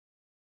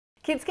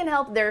Kids can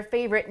help their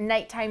favorite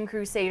nighttime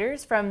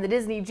crusaders from the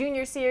Disney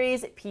Junior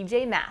series,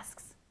 PJ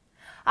Masks.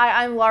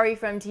 Hi, I'm Laurie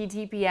from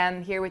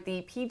TTPM, here with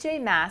the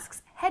PJ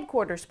Masks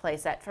Headquarters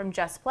Playset from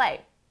Just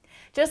Play.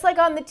 Just like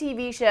on the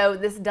TV show,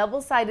 this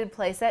double-sided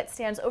playset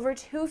stands over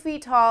 2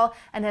 feet tall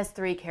and has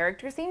 3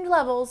 character-themed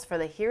levels for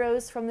the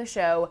heroes from the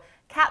show,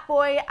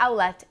 Catboy,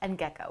 Owlette, and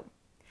Gecko.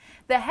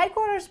 The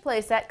Headquarters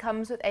playset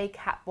comes with a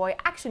Catboy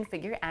action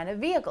figure and a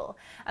vehicle,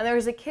 and there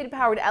is a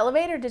kid-powered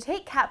elevator to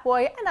take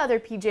Catboy and other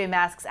PJ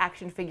Masks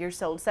action figures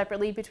sold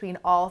separately between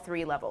all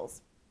 3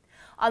 levels.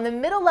 On the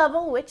middle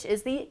level, which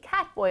is the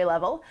Catboy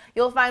level,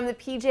 you'll find the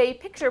PJ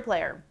picture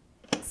player.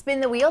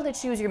 Spin the wheel to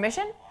choose your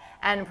mission,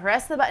 and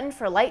press the button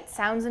for light,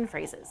 sounds, and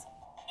phrases. It's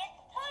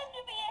time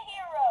to be a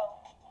hero!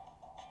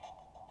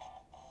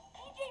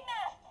 PJ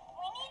Masks,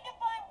 we need to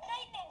find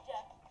Night Ninja!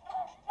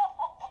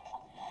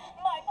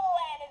 My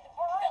plan is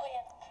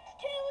brilliant!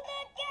 To the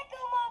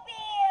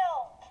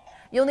Gecko-mobile!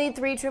 You'll need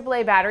 3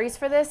 AAA batteries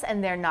for this,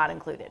 and they're not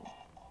included.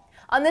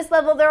 On this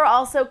level, there are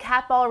also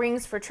catball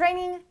rings for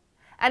training,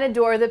 and a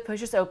door that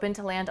pushes open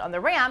to land on the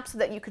ramp so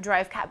that you can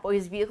drive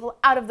Catboy's vehicle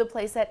out of the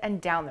playset and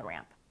down the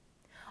ramp.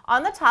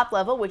 On the top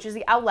level, which is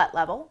the Owlette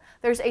level,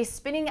 there's a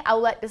spinning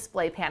Owlette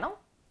display panel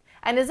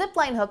and a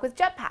zipline hook with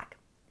jetpack.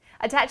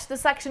 Attach the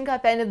suction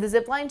cup end of the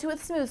zipline to a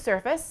smooth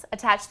surface,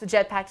 attach the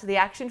jetpack to the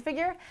action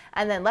figure,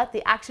 and then let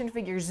the action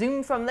figure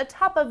zoom from the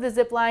top of the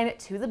zipline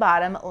to the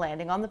bottom,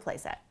 landing on the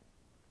playset.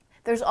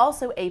 There's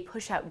also a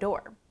push-out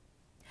door.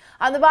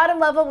 On the bottom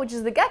level, which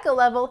is the Gecko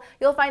level,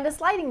 you'll find a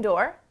sliding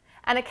door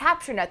and a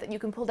capture net that you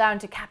can pull down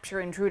to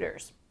capture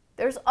intruders.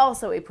 There's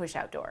also a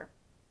push-out door.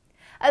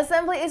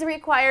 Assembly is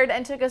required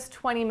and took us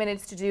 20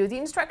 minutes to do. The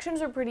instructions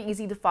were pretty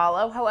easy to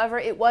follow, however,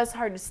 it was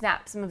hard to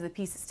snap some of the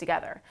pieces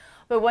together.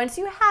 But once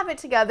you have it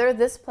together,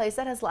 this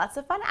playset has lots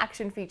of fun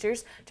action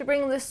features to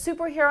bring the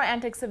superhero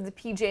antics of the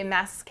PJ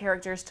Masks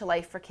characters to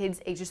life for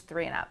kids ages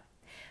 3 and up.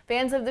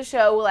 Fans of the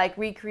show will like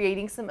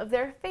recreating some of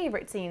their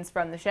favorite scenes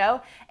from the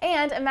show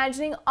and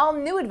imagining all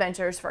new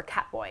adventures for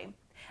Catboy.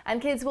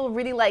 And kids will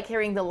really like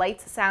hearing the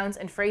lights, sounds,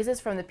 and phrases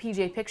from the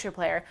PJ picture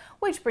player,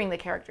 which bring the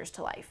characters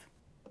to life.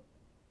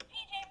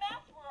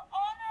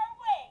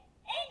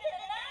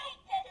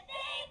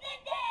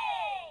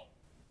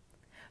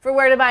 For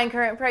where to buy and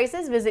current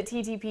prices, visit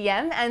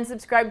TTPM and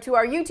subscribe to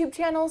our YouTube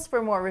channels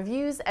for more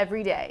reviews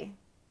every day.